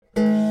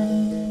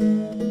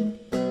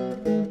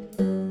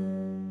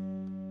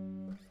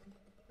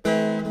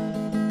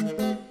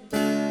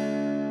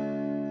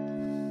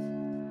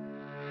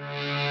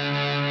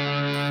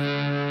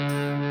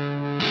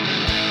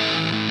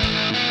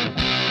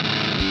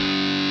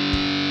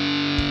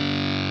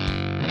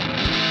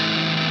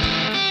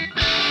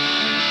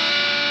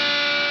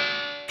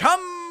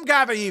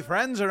gather, ye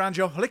friends, around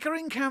your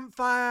flickering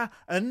campfire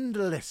and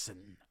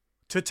listen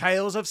to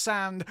tales of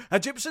sand,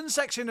 Egyptian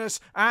sexiness,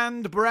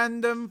 and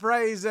Brendan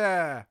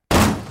Fraser.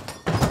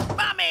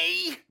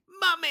 Mummy!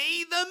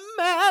 Mummy, the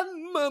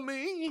man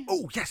mummy!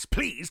 Oh, yes,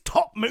 please,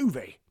 top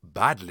movie.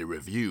 Badly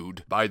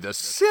reviewed by the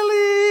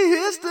Silly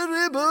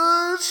History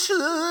Bush.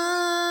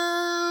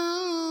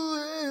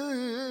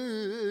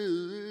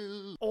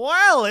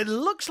 Well, it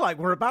looks like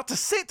we're about to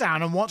sit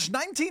down and watch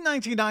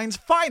 1999's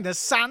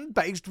finest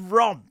sand-based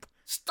romp.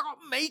 Stop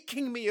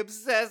making me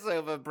obsess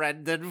over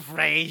Brendan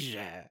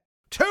Fraser.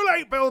 Too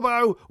late,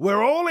 Bilbo.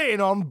 We're all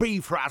in on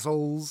beef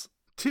razzles.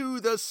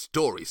 To the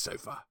story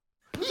sofa.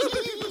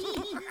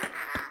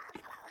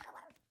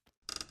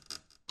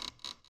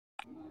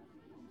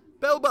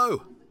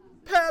 Bilbo!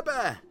 Pear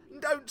Bear!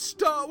 Don't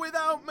start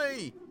without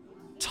me!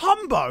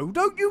 Tombo,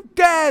 don't you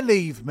dare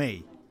leave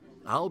me!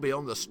 I'll be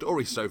on the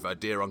story sofa,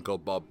 dear Uncle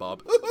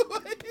Bob.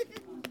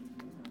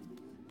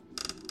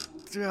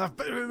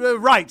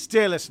 Right,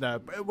 dear listener,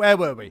 where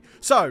were we?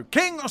 So,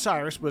 King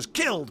Osiris was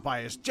killed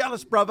by his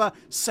jealous brother,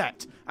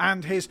 Set,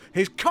 and his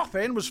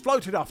coffin was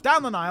floated off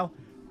down the Nile,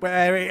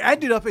 where it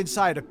ended up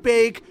inside a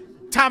big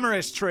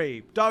tamarisk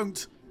tree.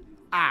 Don't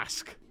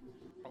ask.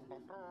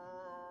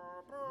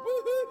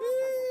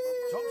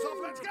 Tops off,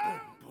 let's go!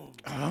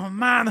 Oh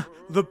man,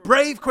 the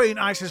brave Queen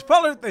Isis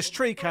followed this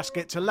tree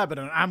casket to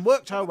Lebanon and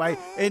worked her way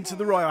into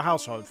the royal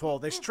household, for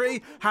this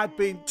tree had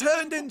been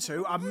turned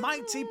into a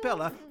mighty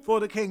pillar for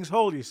the king's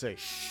hall, you see.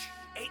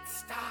 It's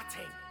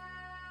starting.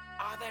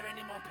 Are there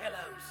any more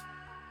pillows?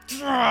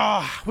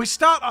 We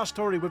start our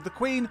story with the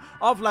Queen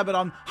of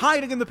Lebanon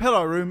hiding in the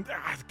pillow room.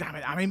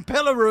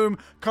 Pillow room,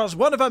 because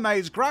one of her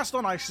maids grasped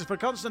on Isis for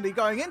constantly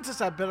going into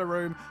said pillow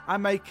room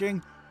and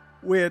making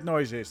weird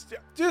noises.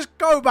 Just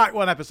go back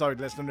one episode,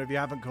 listener, if you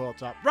haven't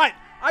caught up. Right,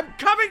 I'm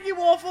coming, you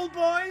awful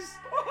boys!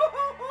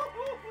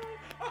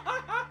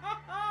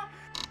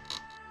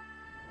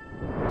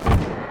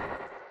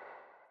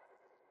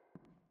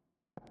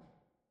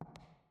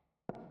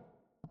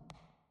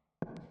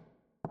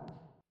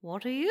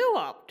 What are you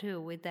up to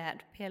with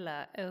that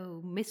pillar,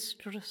 oh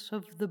mistress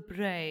of the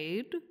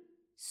braid?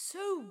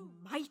 So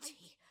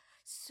mighty,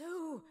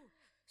 so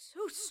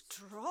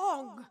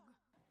strong.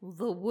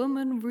 The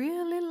woman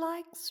really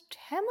likes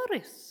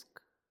tamarisk.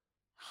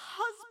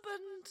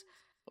 Husband,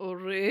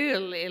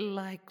 Really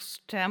likes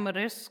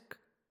tamarisk.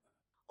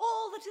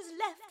 all that is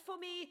left for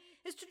me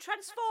is to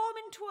transform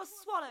into a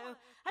swallow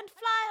and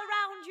fly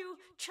around you,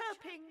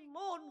 chirping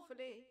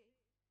mournfully.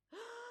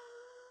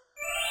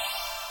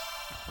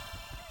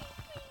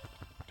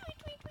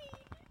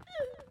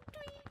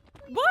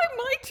 By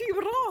mighty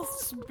wrath,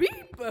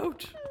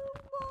 speedboat!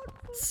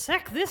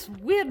 Sack this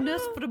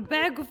weirdness for a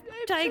bag of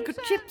tiger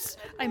chips.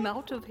 I'm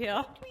out of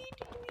here.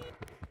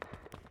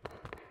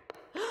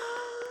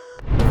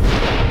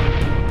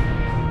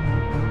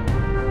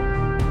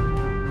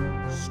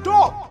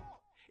 Stop!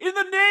 In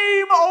the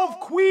name of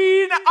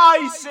Queen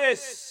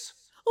Isis!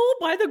 Oh,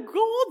 by the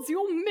gods,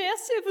 you're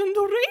massive and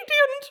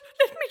radiant!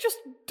 Let me just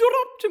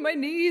drop to my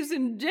knees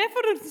in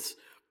deference.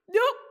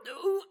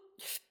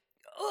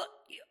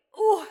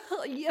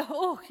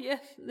 Yes,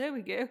 there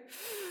we go.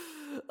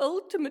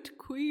 Ultimate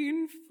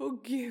Queen,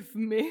 forgive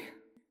me.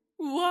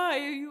 Why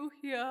are you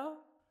here?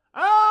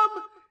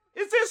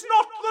 Is this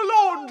not the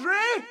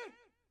laundry?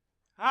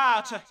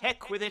 Ah, to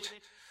heck with it.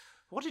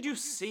 What did you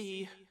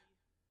see?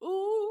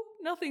 Oh,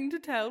 nothing to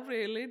tell,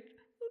 really.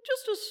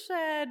 Just a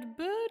sad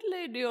bird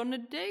lady on a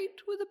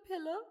date with a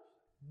pillar.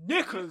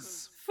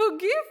 Knickers!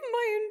 Forgive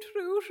my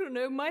intrusion,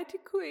 O mighty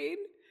Queen.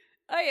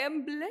 I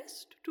am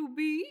blessed to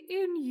be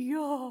in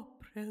your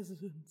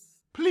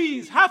presence.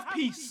 Please, have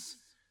peace.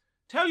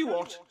 Tell you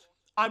what,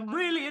 I'm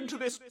really into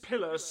this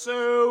pillar,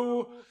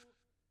 so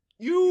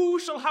you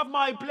shall have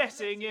my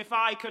blessing if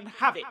I can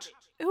have it.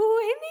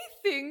 Oh,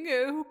 anything,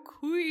 O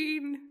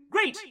Queen.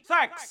 Great,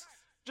 thanks.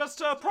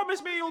 Just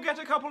promise me you'll get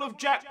a couple of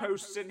jack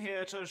posts in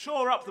here to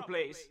shore up the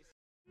place.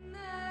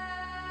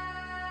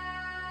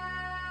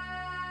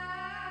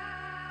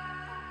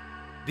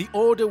 The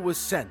order was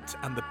sent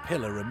and the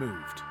pillar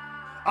removed.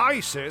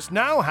 Isis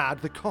now had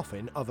the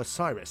coffin of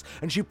Osiris,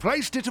 and she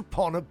placed it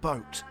upon a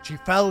boat. She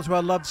fell to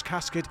her love's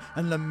casket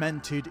and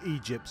lamented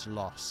Egypt's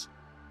loss.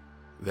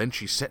 Then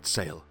she set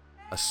sail.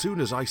 As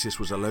soon as Isis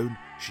was alone,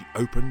 she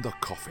opened the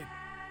coffin.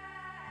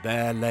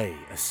 There lay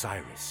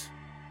Osiris,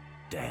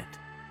 dead.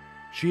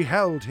 She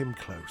held him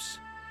close,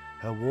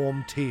 her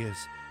warm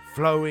tears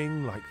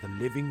flowing like the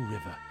living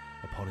river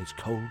upon his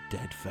cold,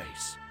 dead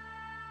face.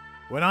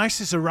 When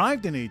Isis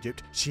arrived in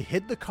Egypt, she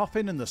hid the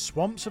coffin in the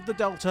swamps of the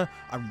delta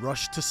and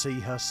rushed to see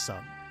her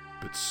son.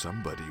 But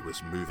somebody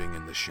was moving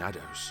in the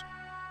shadows,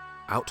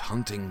 out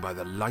hunting by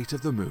the light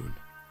of the moon.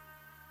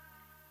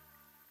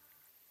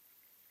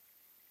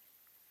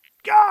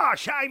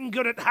 Gosh, I'm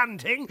good at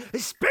hunting,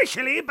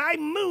 especially by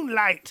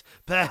moonlight.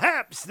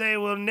 Perhaps they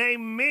will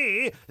name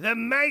me the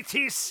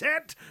mighty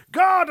Set,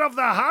 god of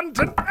the hunt,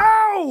 and...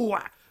 Oh!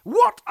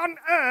 What on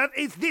earth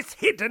is this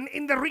hidden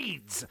in the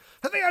reeds?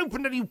 Have they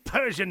opened a new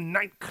Persian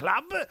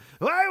nightclub?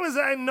 Why was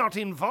I not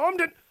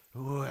informed? And...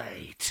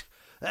 Wait,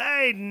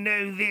 I'd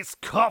know this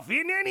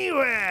coffin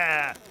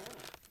anywhere.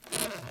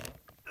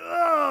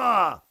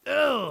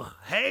 Oh,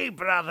 hey,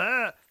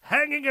 brother.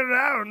 Hanging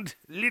around,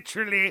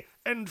 literally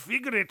and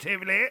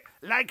figuratively,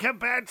 like a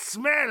bad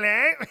smell,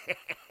 eh?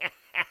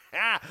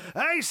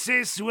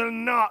 Isis will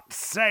not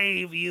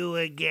save you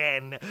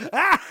again.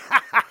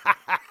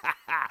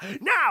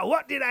 Now,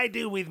 what did I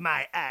do with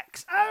my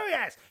axe? Oh,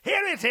 yes,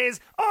 here it is,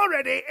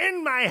 already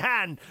in my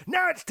hand.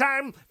 Now it's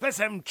time for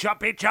some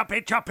choppy,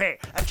 choppy, choppy.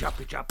 A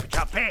choppy, choppy,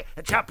 choppy.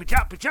 A choppy,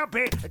 choppy,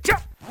 choppy. A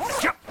chop,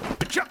 chop,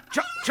 chop,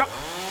 chop, chop.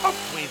 Up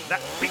with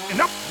that bit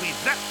and up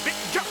with that bit.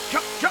 Chop,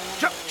 chop, chop,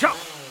 chop, chop.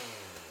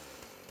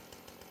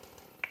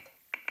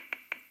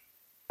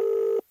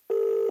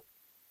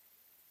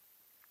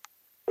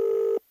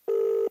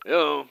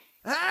 Yo.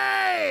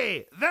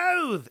 Hey,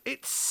 Thoth,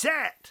 it's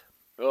set.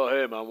 Oh,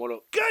 hey, man, what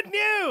up? Good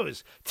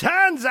news!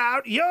 Turns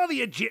out you're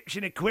the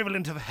Egyptian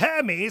equivalent of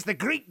Hermes, the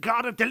Greek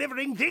god of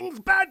delivering things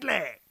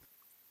badly.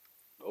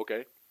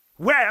 Okay.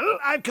 Well,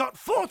 I've got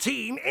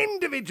 14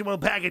 individual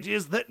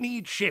packages that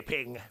need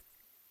shipping.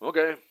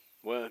 Okay,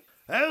 well.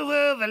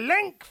 Over the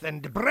length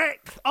and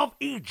breadth of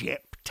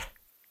Egypt.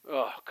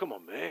 Oh, come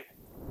on, mate.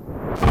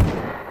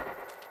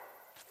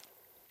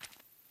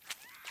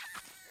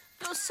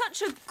 You're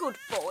such a good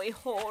boy,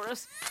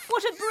 Horus.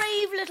 What a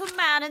brave little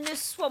man in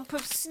this swamp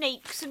of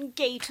snakes and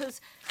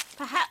gators.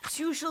 Perhaps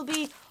you shall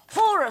be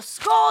Horus,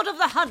 god of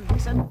the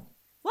hunt, and...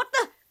 What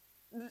the...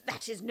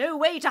 That is no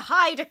way to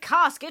hide a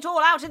casket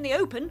all out in the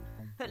open.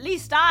 At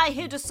least I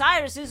hid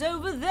Osiris's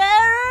over there.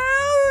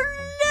 Oh,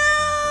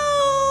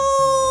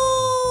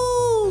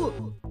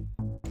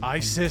 no!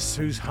 Isis,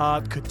 whose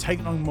heart could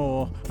take no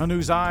more, and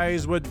whose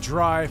eyes were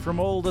dry from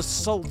all the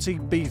salty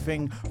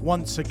beefing,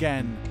 once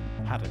again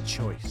had a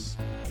choice.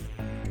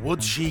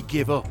 Would she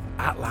give up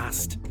at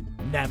last?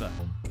 Never.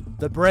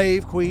 The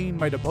brave queen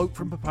made a boat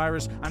from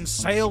papyrus and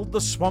sailed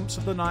the swamps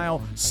of the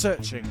Nile,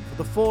 searching for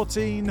the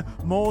 14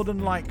 more than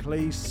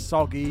likely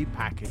soggy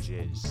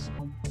packages.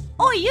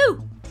 Oi,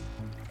 you!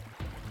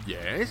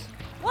 Yes?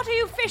 What are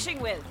you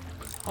fishing with?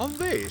 On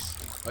this?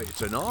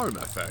 It's an arm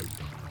I found.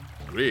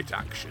 Great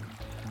action.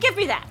 Give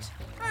me that.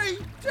 Hey,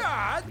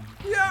 Dad!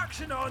 The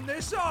action on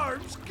this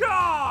arm's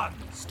gone!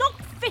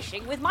 Stop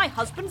fishing with my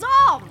husband's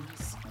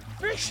arms.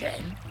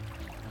 Fishing?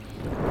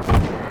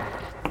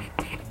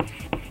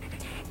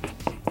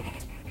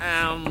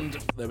 And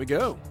there we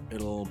go.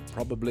 It'll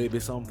probably be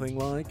something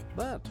like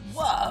that.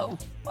 Whoa!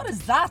 What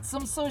is that?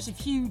 Some sort of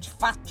huge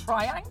fat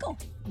triangle?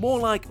 More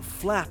like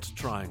flat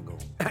triangle.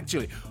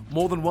 Actually,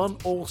 more than one,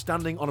 all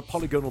standing on a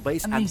polygonal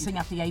base And meeting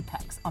at the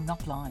apex. I'm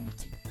not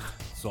blind.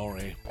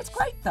 Sorry. It's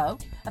great, though.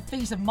 A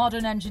feat of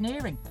modern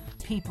engineering.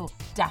 People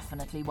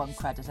definitely won't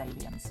credit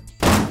aliens.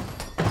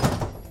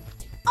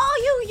 Are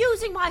you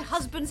using my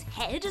husband's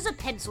head as a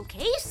pencil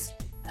case?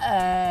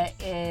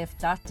 If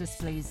that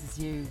displeases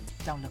you,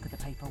 don't look at the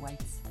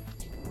paperweights.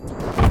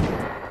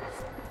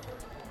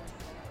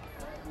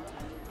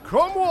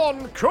 Come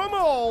one, come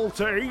all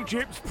to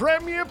Egypt's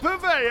premier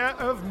purveyor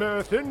of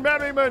mirth and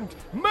merriment,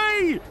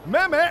 me,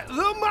 Mehmet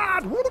the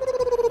Mad,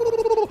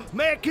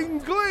 making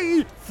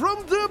glee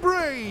from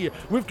debris.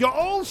 We've got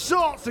all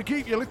sorts to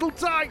keep your little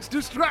tykes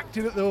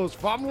distracted at those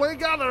family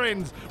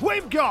gatherings.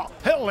 We've got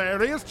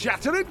hilarious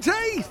chattering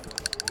teeth,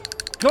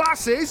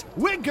 glasses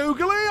with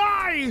googly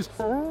eyes.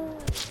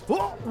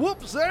 Oh,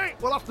 whoopsie,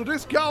 we'll have to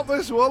discount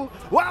this one.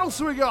 What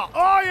else we got?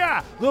 Oh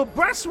yeah, the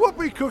best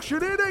whoopee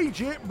cushion in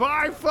Egypt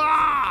by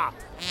far.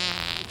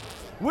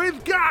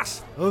 With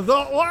gas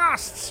that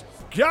lasts,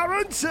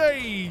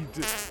 guaranteed.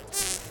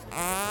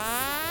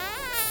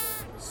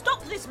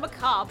 Stop this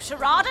macabre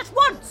charade at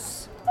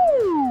once.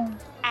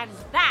 And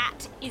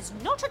that is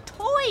not a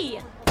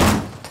toy.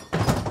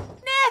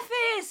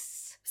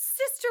 Nephis!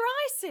 Sister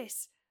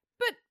Isis!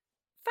 But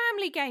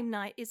family game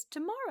night is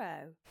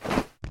tomorrow.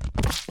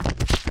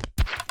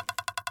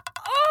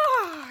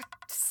 Oh,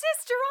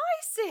 Sister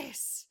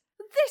Isis!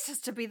 This has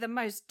to be the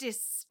most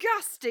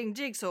disgusting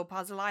jigsaw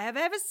puzzle I have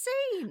ever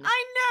seen.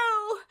 I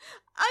know.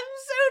 I'm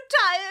so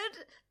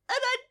tired, and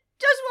I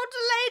just want to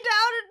lay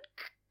down and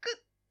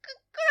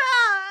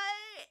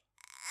cry.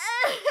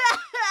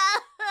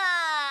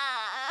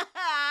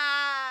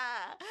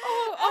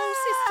 Oh,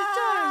 sister,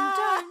 don't.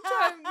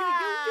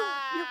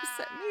 You'll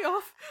set me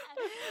off.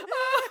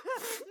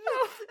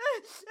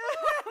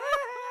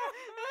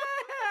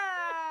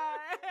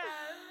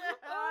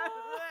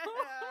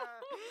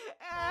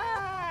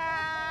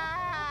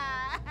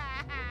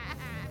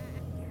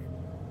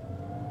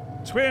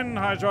 Twin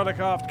hydraulic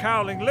aft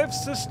cowling lift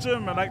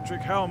system,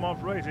 electric helm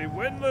operated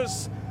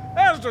windlass.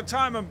 As the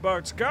time and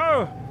boats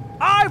go,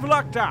 I've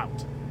lucked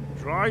out.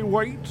 Dry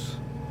weight.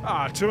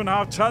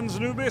 2.5 tons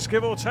Nubius,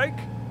 give or take.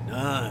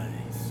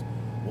 Nice.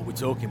 What we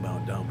talking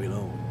about down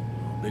below?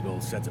 A big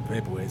old set of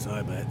paperweights,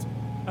 I bet.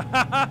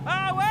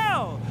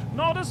 Well,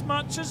 not as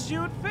much as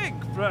you'd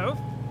think, bro.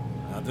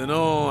 I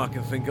dunno, I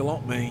can think a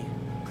lot, me.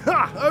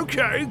 Ha!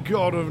 Okay,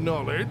 god of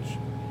knowledge.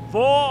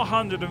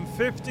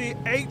 450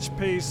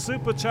 HP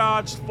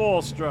supercharged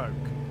 4-stroke.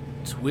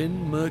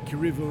 Twin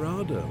Mercury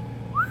Verado.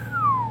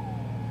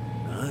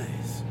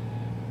 Nice.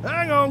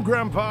 Hang on,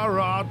 Grandpa,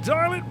 I'll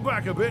dial it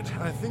back a bit.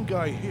 I think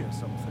I hear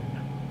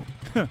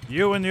something.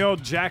 You and your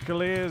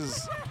jackal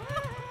ears.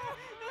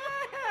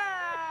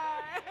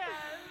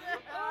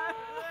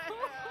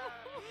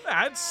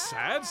 That's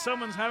sad.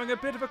 Someone's having a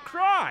bit of a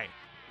cry.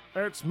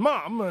 It's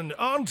Mum and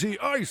Auntie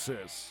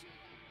Isis.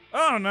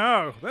 Oh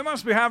no, they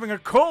must be having a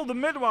call the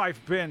midwife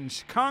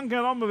binge. Can't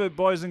get on with it,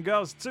 boys and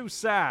girls. Too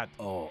sad.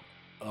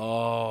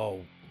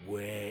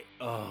 Wait.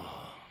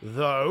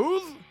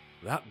 Those?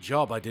 That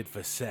job I did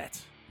for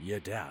Set, your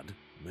dad,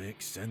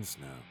 makes sense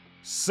now.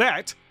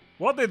 Set?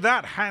 What did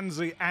that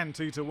handsy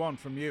anteater want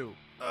from you?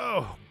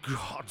 Oh,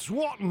 gods,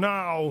 what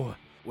now?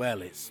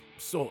 Well, it's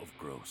sort of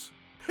gross.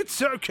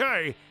 It's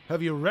okay.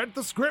 Have you read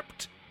the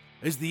script?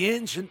 As the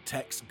ancient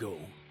texts go,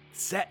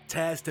 Set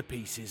tears to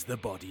pieces the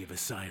body of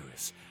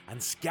Osiris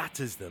and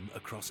scatters them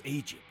across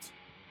Egypt.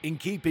 In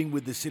keeping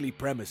with the silly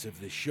premise of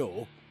this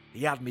show,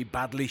 he had me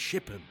badly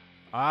ship him.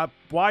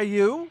 Why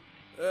you?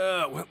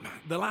 Well,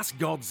 the last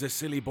gods the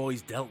silly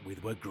boys dealt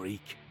with were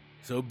Greek.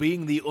 So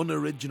being the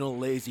unoriginal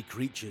lazy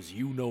creatures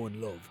you know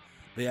and love,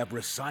 they have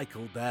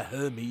recycled their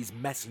Hermes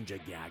messenger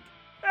gag.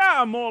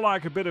 Yeah, more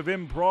like a bit of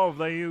improv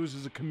they use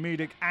as a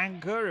comedic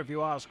anchor, if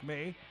you ask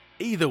me.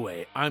 Either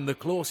way, I'm the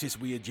closest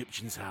we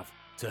Egyptians have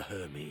to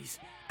Hermes.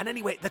 And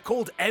anyway, they're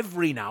called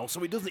Every now,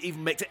 so it doesn't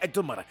even make it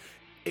doesn't matter.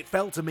 It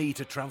fell to me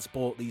to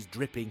transport these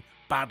dripping,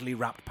 badly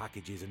wrapped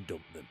packages and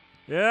dump them.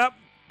 Yep,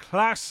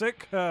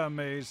 classic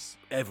Hermes.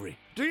 Every.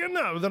 Do you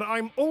know that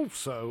I'm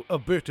also a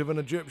bit of an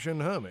Egyptian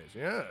Hermes?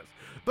 Yes.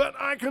 But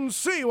I can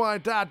see why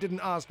Dad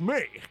didn't ask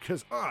me,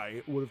 because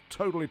I would have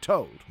totally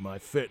told my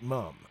fit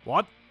mum.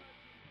 What?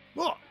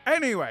 What?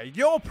 Anyway,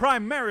 you're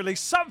primarily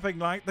something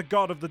like the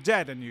god of the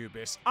dead,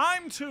 Anubis.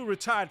 I'm too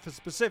retired for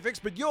specifics,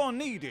 but you're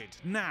needed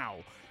now.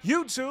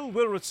 You two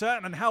will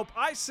return and help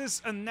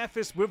Isis and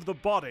Nephis with the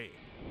body.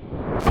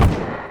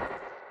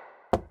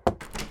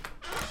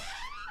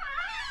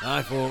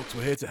 Hi, folks.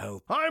 We're here to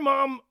help. Hi,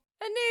 Mum.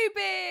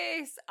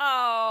 Anubis!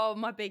 Oh,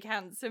 my big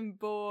handsome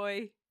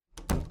boy.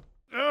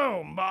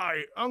 Oh,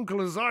 my. Uncle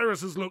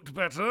Osiris has looked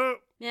better.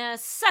 Yeah,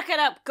 suck it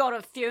up, god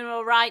of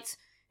funeral rites.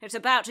 It's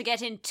about to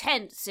get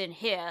intense in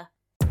here.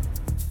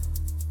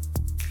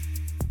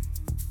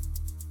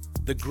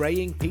 The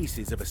greying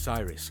pieces of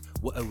Osiris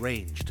were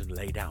arranged and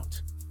laid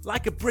out,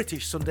 like a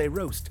British Sunday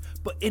roast,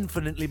 but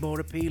infinitely more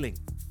appealing.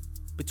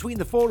 Between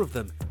the four of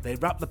them, they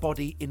wrapped the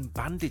body in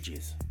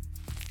bandages.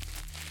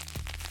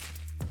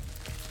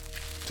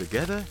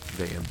 Together,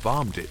 they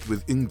embalmed it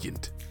with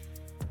unguent.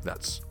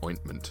 That's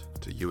ointment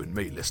to you and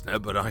me, listener,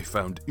 but I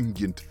found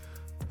unguent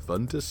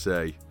fun to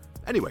say.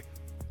 Anyway,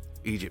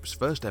 Egypt's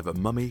first ever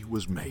mummy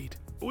was made.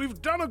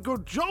 We've done a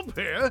good job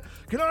here.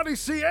 Can hardly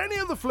see any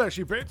of the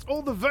fleshy bits,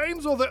 or the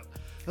veins, or the...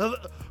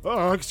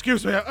 oh,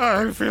 excuse me,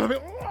 I feel a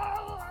bit...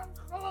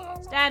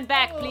 Stand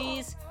back,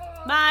 please.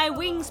 My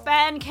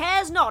wingspan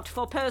cares not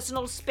for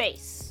personal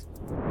space.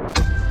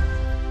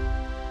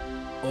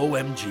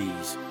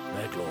 OMGs,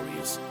 they're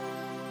glorious.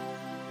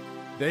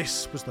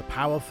 This was the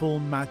powerful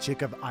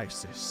magic of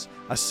Isis,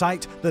 a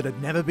sight that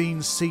had never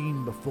been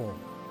seen before.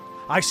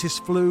 Isis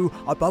flew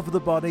above the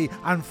body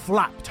and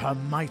flapped her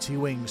mighty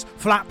wings,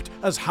 flapped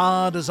as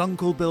hard as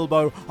Uncle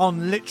Bilbo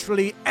on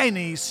literally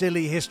any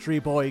silly history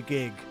boy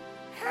gig.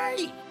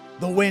 Hey!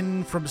 The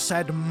wind from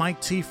said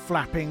mighty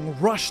flapping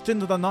rushed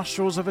into the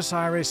nostrils of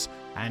Osiris,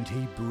 and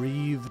he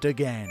breathed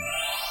again.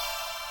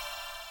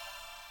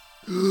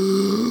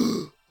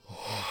 Oh,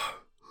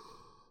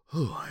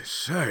 I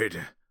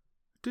said,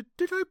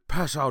 did I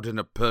pass out in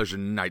a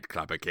Persian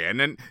nightclub again?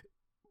 And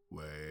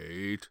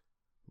wait,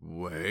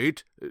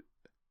 wife?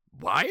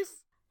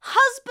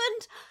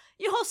 Husband,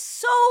 your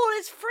soul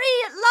is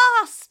free at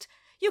last.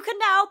 You can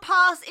now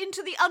pass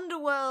into the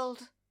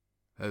underworld.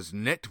 As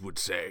Net would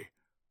say,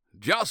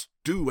 just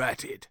do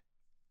at it.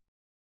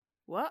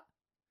 What?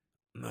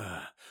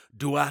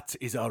 Duat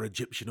is our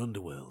Egyptian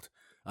underworld,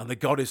 and the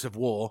goddess of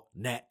war,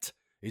 Net,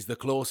 is the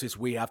closest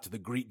we have to the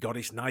Greek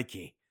goddess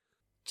Nike.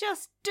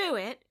 Just do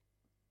it.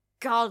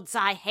 Gods,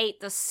 I hate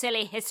the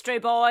silly history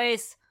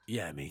boys.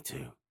 Yeah, me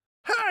too.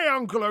 Hey,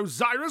 Uncle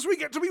Osiris, we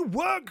get to be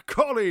work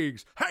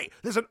colleagues. Hey,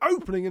 there's an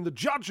opening in the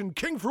Judge and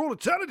King for All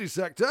Eternity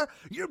sector.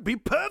 You'd be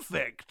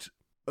perfect.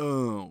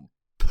 Oh,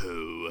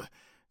 pooh.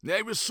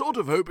 I was sort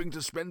of hoping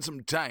to spend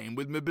some time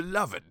with my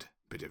beloved.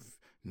 Bit of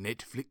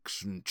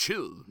Netflix and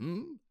chill,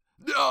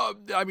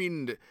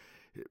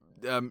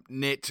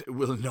 Net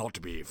will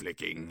not be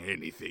flicking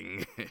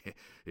anything.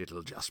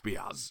 It'll just be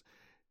us.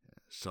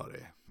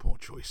 Sorry, poor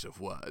choice of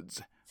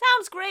words.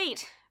 Sounds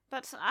great,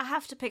 but I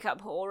have to pick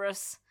up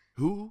Horus.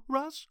 Who,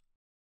 Russ?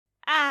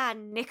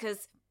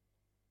 Knickers.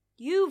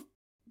 You've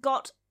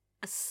got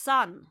a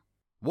son.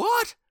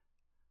 What?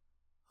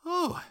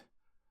 Oh,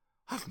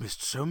 I've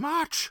missed so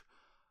much.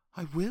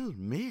 I will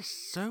miss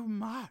so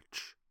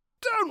much.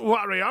 Don't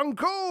worry,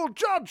 Uncle.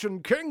 Judge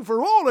and King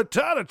for All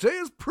Eternity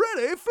is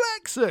pretty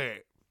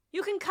flexy.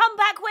 You can come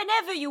back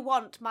whenever you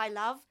want, my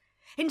love.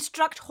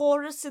 Instruct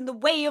Horus in the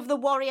way of the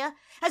warrior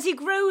as he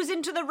grows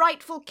into the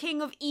rightful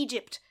king of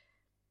Egypt.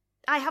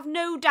 I have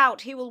no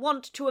doubt he will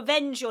want to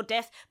avenge your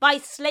death by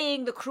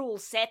slaying the cruel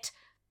Set.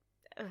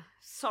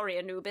 Sorry,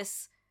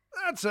 Anubis.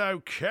 That's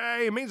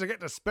okay. It means I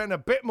get to spend a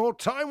bit more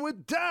time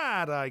with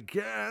Dad, I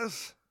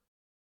guess.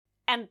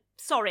 And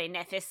sorry,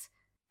 Nephis.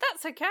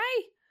 That's okay.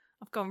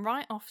 I've gone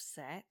right off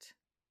set.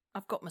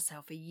 I've got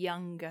myself a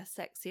younger,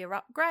 sexier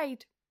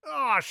upgrade.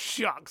 Oh,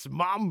 shucks,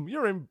 Mum.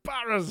 You're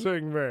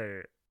embarrassing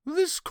me.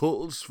 This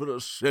calls for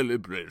a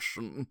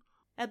celebration.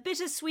 A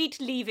bittersweet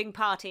leaving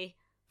party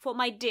for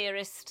my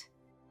dearest.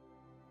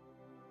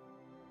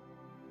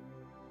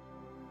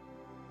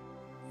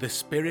 The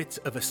spirit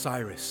of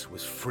Osiris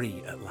was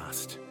free at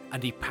last,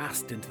 and he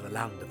passed into the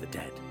land of the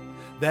dead.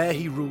 There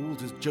he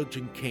ruled as judge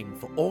and king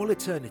for all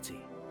eternity.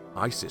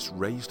 Isis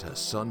raised her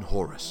son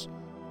Horus.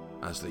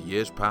 As the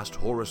years passed,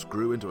 Horus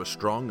grew into a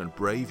strong and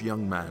brave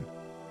young man.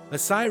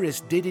 Osiris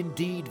did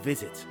indeed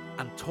visit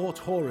and taught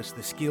Horus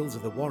the skills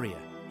of the warrior.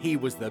 He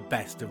was the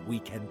best of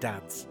weekend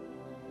dads.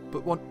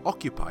 But what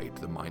occupied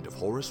the mind of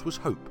Horus was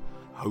hope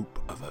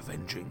of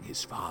avenging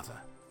his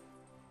father.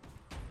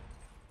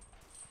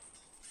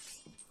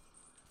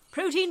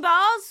 Protein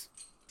bars?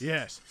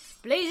 Yes.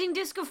 Blazing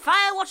disc of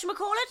fire,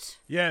 whatchamacallit?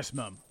 Yes,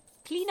 Mum.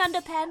 Clean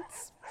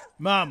underpants?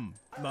 Mum.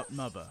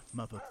 Mother,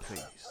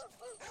 please.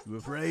 You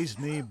have raised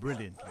me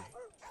brilliantly.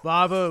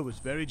 Father was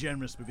very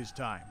generous with his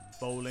time.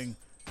 Bowling,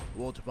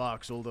 water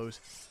parks, all those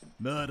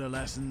murder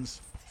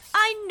lessons.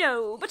 I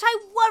know, but I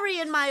worry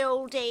in my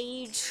old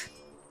age.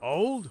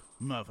 Old?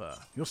 Mother,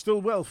 you're still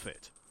well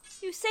fit.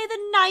 You say the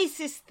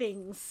nicest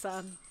things,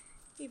 son.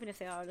 Even if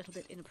they are a little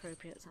bit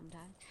inappropriate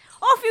sometimes.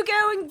 Off you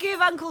go and give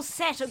Uncle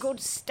Set a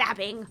good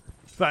stabbing.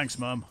 Thanks,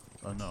 Mum.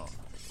 No.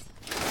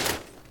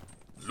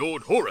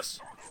 Lord Horus.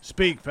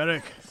 Speak,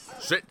 Ferric.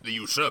 Set the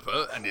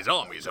usurper and his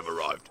armies have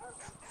arrived.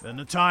 Then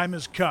the time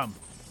has come.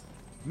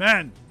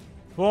 Men,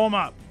 form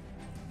up.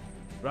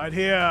 Right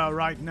here,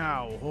 right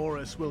now,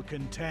 Horus will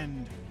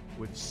contend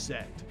with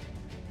Set.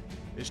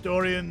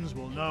 Historians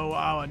will know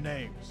our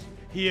names,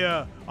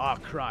 hear our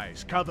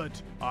cries,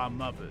 covet our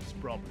mothers,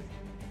 probably.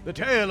 The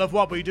tale of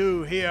what we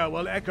do here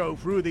will echo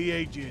through the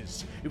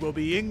ages. It will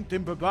be inked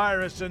in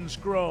papyrus and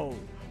scroll.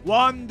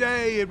 One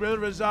day it will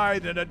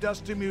reside in a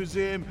dusty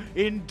museum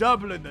in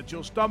Dublin that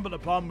you'll stumble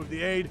upon with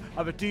the aid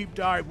of a deep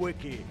dive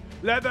wiki.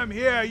 Let them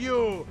hear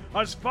you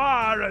as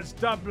far as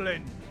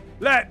Dublin.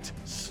 Let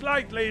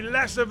slightly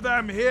less of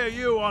them hear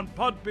you on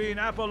Podbean,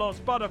 Apple or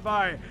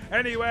Spotify,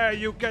 anywhere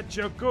you get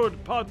your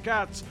good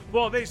podcasts,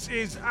 for this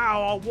is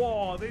our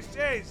war. This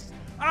is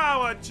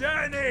our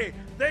journey.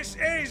 This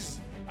is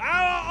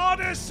our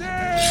Odyssey!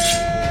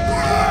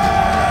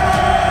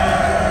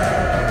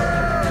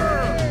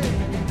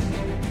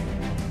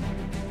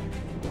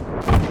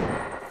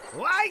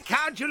 Why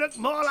can't you look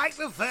more like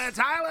the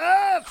fertile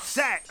earth,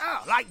 Set?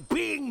 Oh, like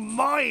being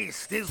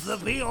moist is the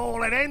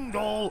be-all and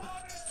end-all.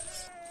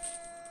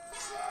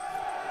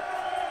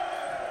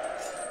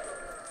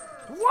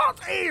 What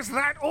is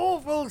that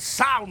awful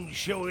sound,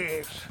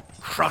 Shuish?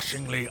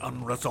 Crushingly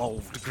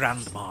unresolved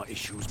grandma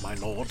issues, my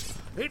lord.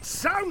 It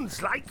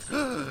sounds like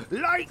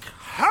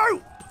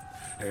hope.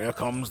 Here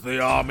comes the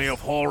army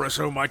of Horus,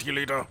 O mighty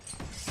leader.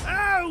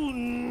 Oh,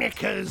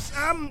 knickers.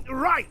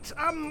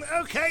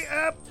 Okay,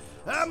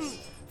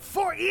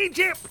 for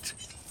Egypt,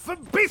 for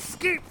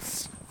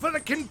biscuits, for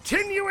the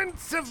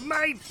continuance of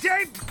my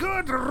dead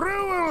good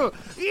rule.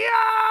 Yeah!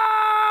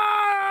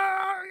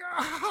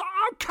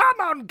 Oh,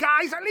 come on,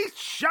 guys, at least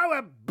show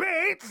a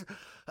bit.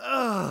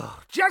 Oh,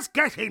 just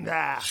get in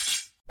there.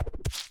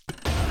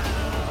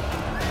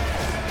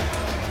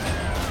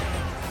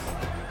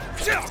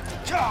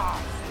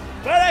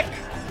 Ferric!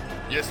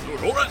 Yes,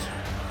 Lord Horus?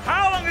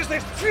 How long has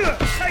this...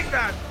 Take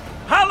that!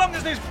 How long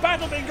has this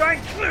battle been going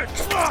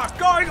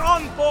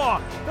on for?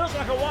 Feels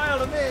like a while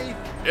to me.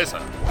 Yes,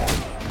 sir.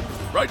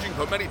 Raging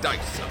for many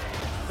days, sir.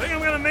 Think I'm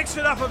going to mix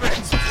it up a bit.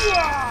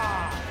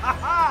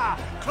 Ha-ha!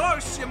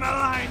 Close, you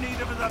malign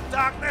eater of the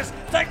darkness.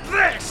 Take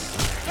this!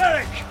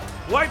 Ferric,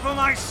 wait for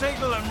my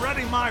signal and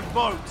ready my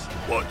boat.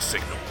 What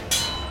signal?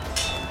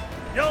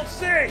 You'll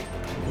see!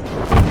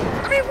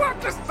 I mean, what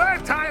does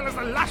fertile as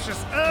the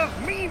luscious earth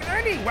mean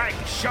anyway,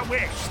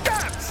 Shawish?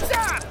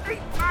 Stab!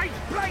 Eat my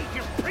blade,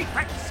 you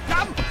prefect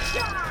scum!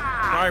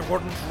 I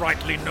wouldn't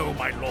rightly know,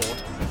 my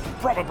lord.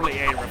 Probably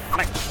a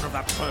reflection of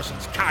that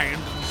person's kind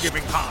and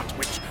giving heart,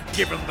 which,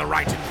 given the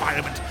right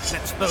environment,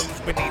 lets those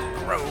beneath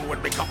grow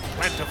and become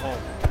plentiful.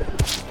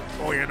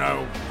 Or, you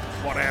know,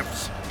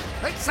 whatevs.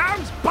 It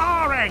sounds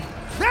boring!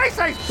 This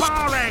is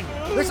boring!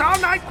 This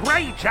all-night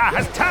rager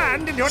has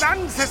turned into an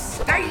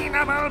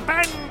unsustainable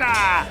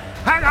bender!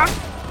 Hang on!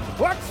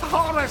 What's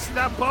Horus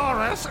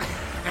Naborus?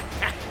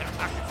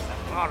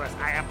 Horus,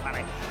 I am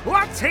funny.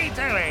 What's he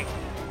doing?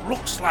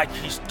 Looks like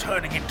he's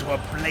turning into a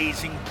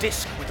blazing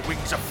disc with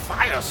wings of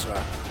fire,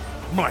 sir.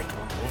 Might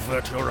want to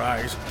avert your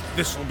eyes.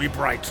 This'll be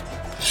bright.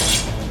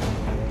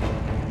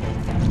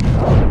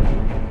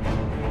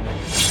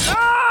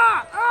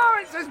 Ah! Oh,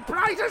 it's as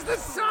bright as the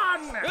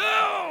sun!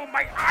 Oh,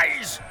 my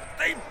eyes!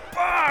 They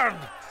burn!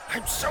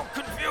 I'm so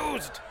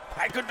confused.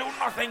 I could do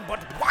nothing but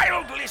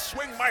wildly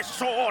swing my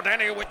sword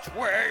any which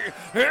way.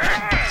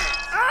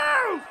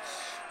 Ouch!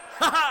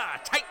 Ha ha!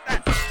 Take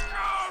that!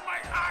 Oh, my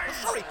eyes!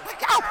 Sorry!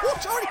 Ow! Oh,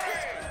 sorry!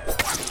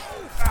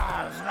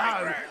 Oh,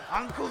 no!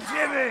 Uncle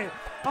Jimmy!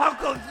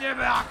 Uncle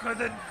Jimmy, I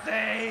couldn't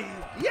see!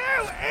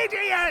 You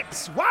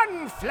idiots!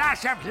 One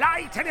flash of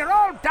light and you're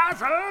all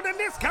dazzled and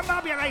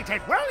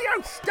discombobulated! Will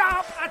you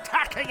stop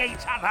attacking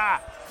each other?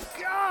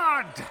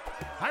 God!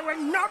 I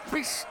will not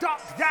be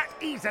stopped that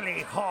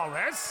easily,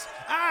 Horus!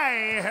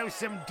 I have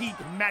some deep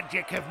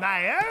magic of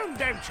my own,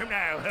 don't you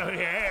know? Oh,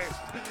 yes.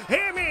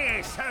 Hear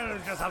me,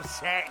 soldiers of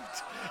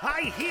Set.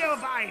 I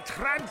hereby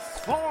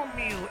transform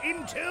you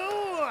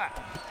into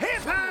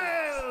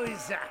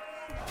hippos!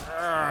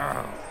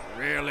 Oh,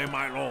 really,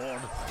 my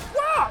lord?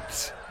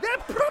 What? They're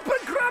proper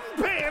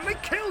grumpy and they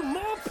kill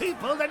more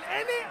people than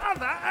any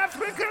other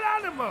African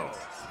animal.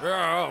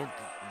 Oh,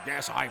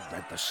 yes, I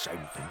read the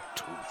same thing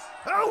too.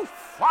 Oh,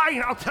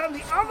 fine, I'll turn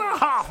the other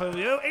half of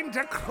you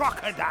into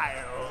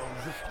crocodiles.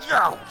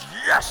 Oh,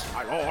 yes,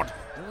 my lord.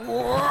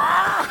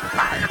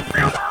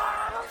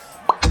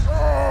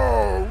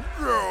 Oh,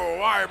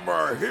 no, I'm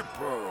a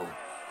hippo.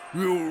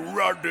 You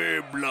ruddy,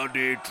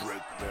 bloody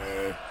trick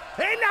me.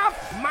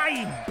 Enough,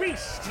 my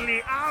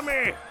beastly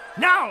army!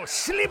 Now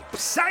slip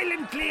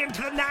silently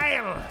into the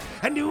Nile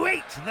and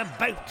await the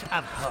boat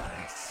of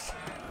Horus.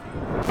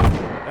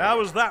 How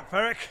was that,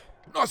 Ferric?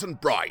 Nice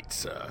and bright,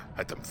 sir.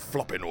 Had them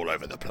flopping all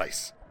over the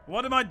place.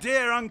 What did my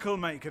dear uncle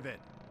make of it?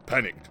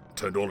 Panicked,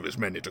 turned all of his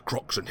men into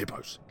crocs and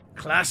hippos.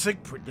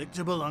 Classic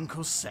predictable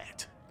Uncle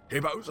Set.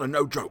 Hippos are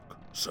no joke,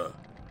 sir.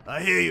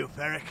 I hear you,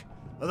 Ferric.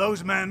 Are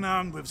those men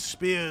armed with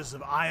spears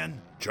of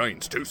iron?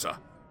 Chains too, sir.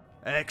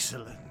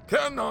 Excellent.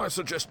 Can I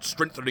suggest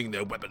strengthening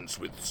their weapons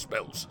with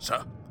spells,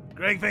 sir?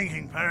 Great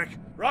thinking, Ferric.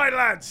 Right,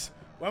 lads.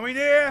 When we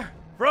near,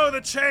 throw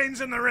the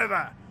chains in the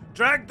river.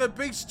 Drag the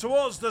beasts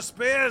towards the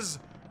spears,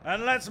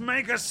 and let's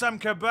make us some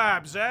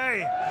kebabs,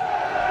 eh?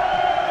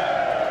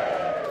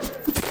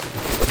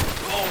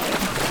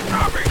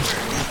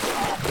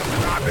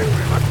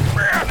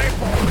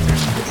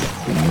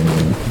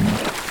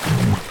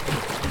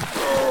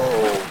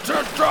 Oh,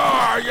 to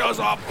die as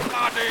a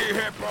bloody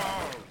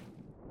hippo!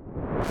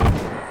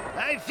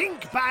 I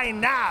think by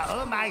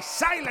now my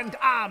silent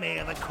army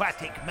of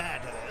aquatic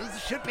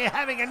murderers should be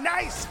having a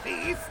nice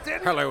feast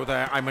and... Hello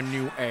there, I'm a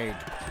new aide.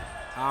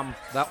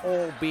 They're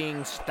all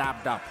being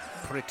stabbed up.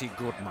 Pretty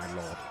good, my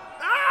lord.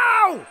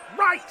 Ow!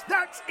 Right,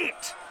 that's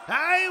it.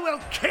 I will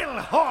kill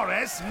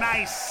Horus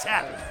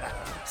myself.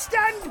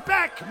 Stand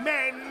back,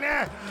 men.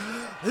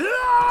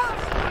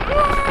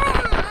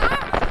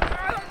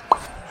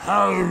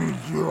 How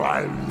do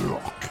I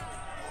look?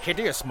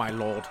 Hideous, my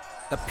lord.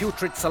 The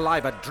putrid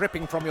saliva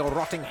dripping from your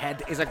rotting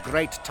head is a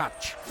great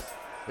touch.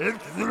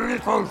 It's the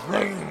little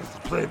things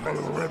people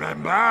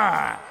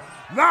remember.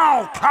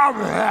 Now come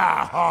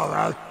here,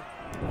 Horus.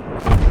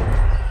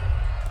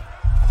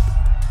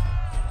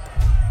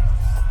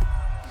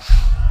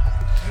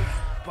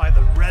 By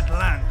the Red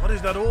Land, what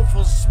is that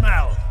awful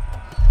smell?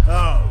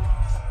 Oh,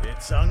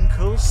 it's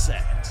Uncle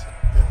Set.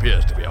 It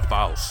appears to be a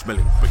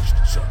foul-smelling beast,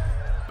 sir.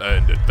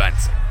 And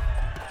advancing.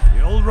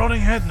 The old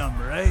rotting head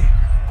number, eh?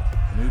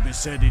 Anubis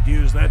said he'd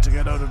use that to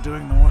get out of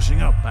doing the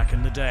washing up back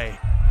in the day.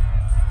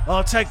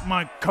 I'll take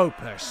my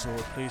Kopesh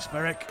sword, please,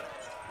 Ferric.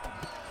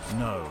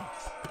 No,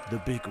 the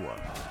big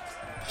one.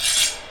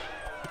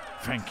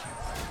 Thank you.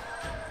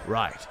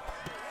 Right.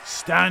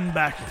 Stand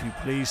back, if you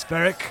please,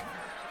 Ferric.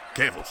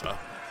 Careful, sir.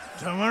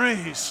 Don't worry,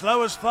 he's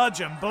slow as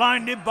fudge and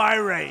blinded by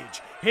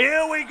rage.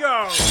 Here we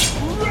go!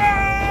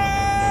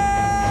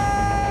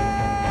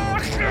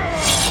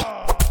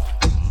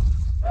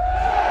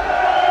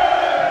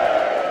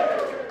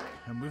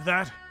 And with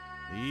that,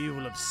 the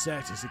evil of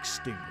Set is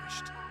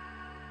extinguished.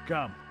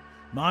 Come,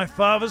 my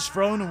father's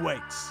throne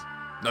awaits.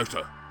 No,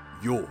 sir.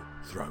 Your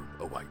throne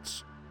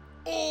awaits.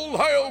 All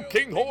hail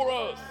King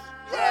Horus!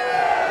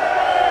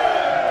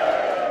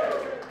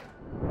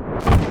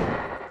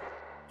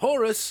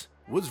 Horus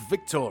was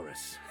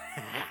victorious.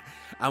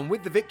 And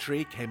with the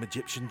victory came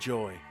Egyptian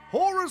joy.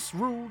 Horus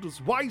ruled as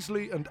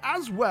wisely and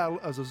as well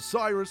as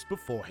Osiris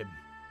before him.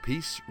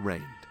 Peace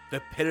reigned.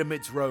 The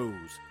pyramids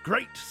rose.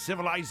 Great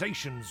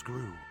civilizations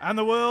grew. And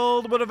the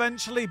world would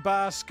eventually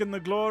bask in the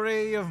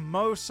glory of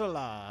Mo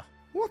Salah.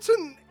 What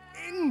an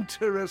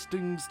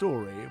interesting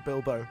story,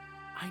 Bilbo.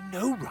 I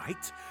know,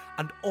 right?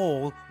 And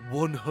all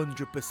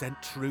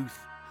 100% truth.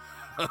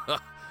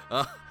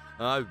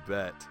 I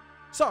bet.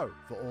 So,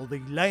 for all the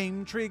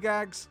lame tree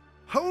gags,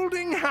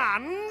 Holding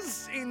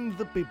hands in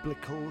the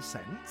biblical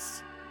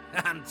sense.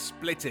 And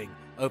splitting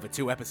over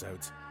 2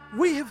 episodes.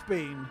 we have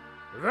been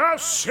The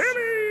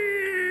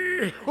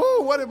Silly!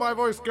 Oh, where did my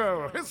voice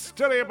go?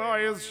 History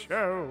Boys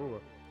Show.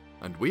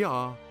 And we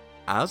are,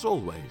 as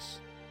always,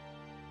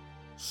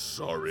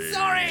 sorry.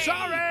 Sorry!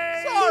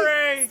 Sorry!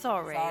 Sorry.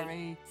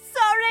 Sorry.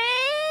 Sorry!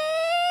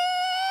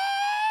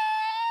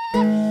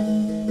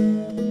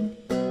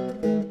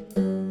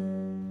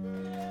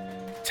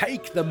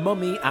 Take the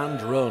Mummy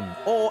and Run,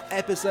 or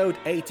episode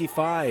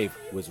 85,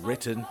 was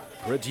written,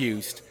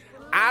 produced,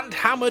 and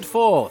hammered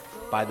forth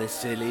by the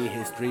Silly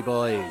History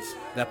Boys.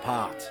 The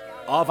part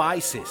of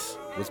Isis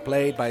was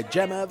played by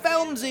Gemma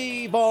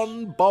Velmsey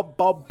von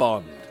Bob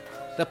Bond.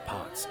 The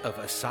parts of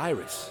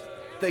Osiris,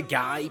 the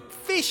guy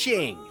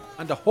fishing,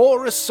 and a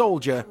Horus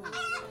soldier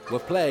were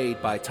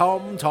played by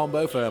Tom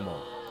Tombo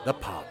Fermor. The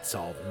parts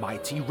of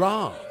Mighty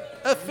Ra,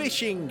 a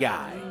fishing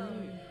guy,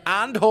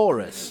 and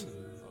Horus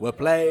were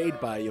played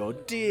by your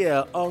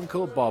dear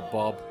Uncle Rob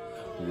Bob.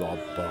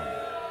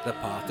 The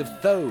part of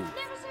Thoth,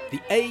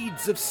 the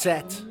aides of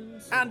Set,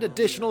 and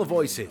additional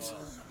voices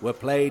were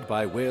played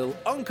by Will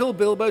Uncle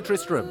Bilbo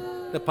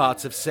Tristram. The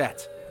parts of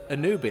Set,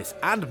 Anubis,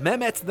 and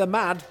Mehmet the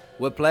Mad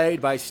were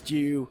played by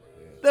Stu,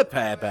 the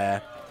Pear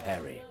Bear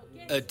Perry.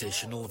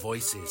 Additional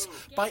voices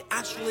by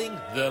Ashling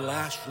the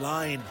Lash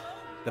Line.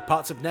 The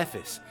parts of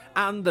Nephis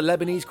and the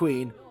Lebanese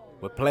Queen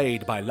were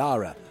played by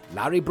Lara,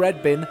 Larry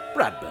Bradburn.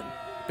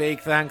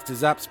 Big thanks to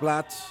Zap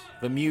Splat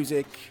for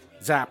music,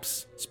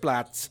 zaps,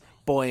 splats,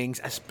 boings,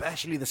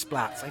 especially the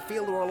splats. I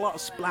feel there were a lot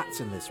of splats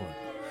in this one.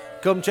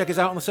 Come check us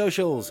out on the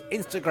socials,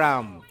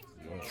 Instagram,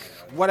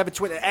 whatever,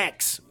 Twitter,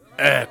 X,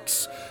 yeah.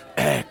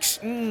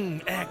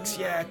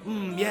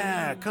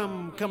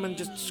 Come and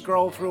just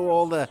scroll through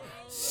all the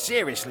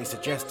seriously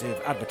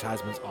suggestive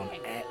advertisements on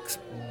X,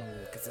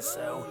 because they're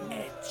so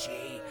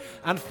edgy.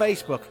 And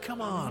Facebook, come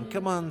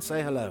on,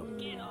 say hello.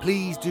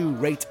 Please do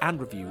rate and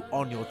review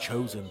on your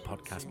chosen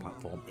podcast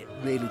platform. It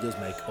really does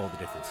make all the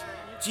difference.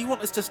 Do you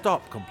want us to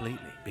stop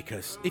completely?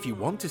 Because if you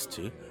want us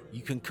to,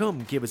 you can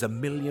come give us £1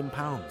 million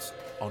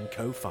on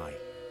Ko-Fi.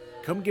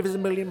 Come give us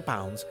 £1 million,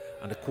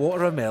 and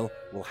 £250,000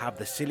 will have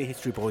the Silly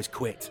History Boys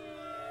quit.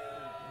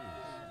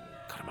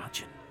 Can't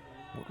imagine.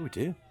 What do we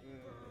do?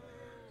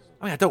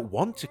 I mean, I don't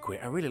want to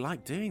quit. I really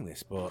like doing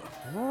this, but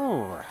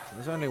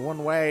there's only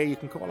one way you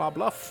can call our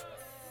bluff.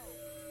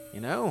 You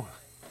know?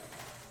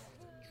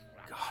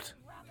 God.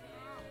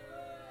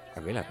 I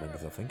really have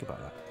members that'll think about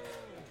that.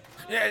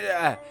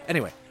 Yeah.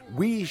 Anyway,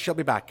 we shall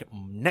be back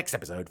next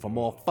episode for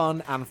more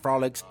fun and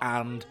frolics,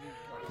 and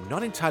I'm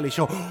not entirely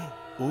sure.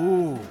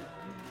 Ooh,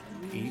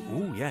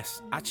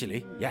 yes.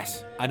 Actually,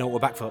 yes. I know what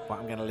we're back for, but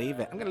I'm going to leave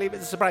it.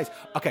 As a surprise.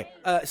 Okay,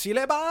 see you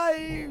later.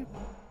 Bye.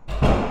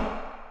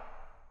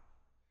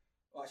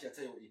 Well, actually, I'll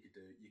tell you what you could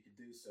do. You could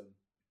do some...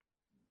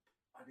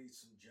 I need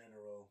some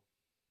general...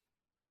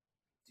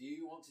 Do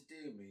you want to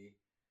do me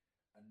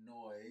a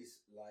noise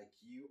like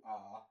you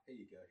are... Here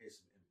you go. Here's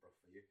some improv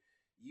for you.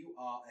 You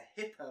are a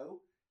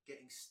hippo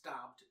getting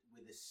stabbed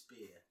with a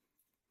spear.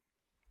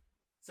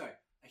 Sorry,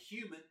 a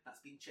human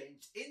that's been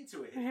changed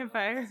into a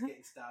hippo that's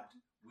getting stabbed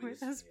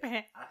with a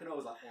spear. I can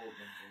always augment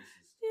voices.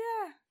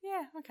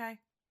 Yeah, okay.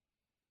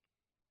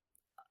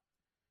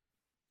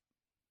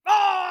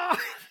 Oh!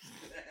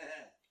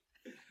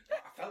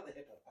 I felt the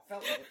hippo.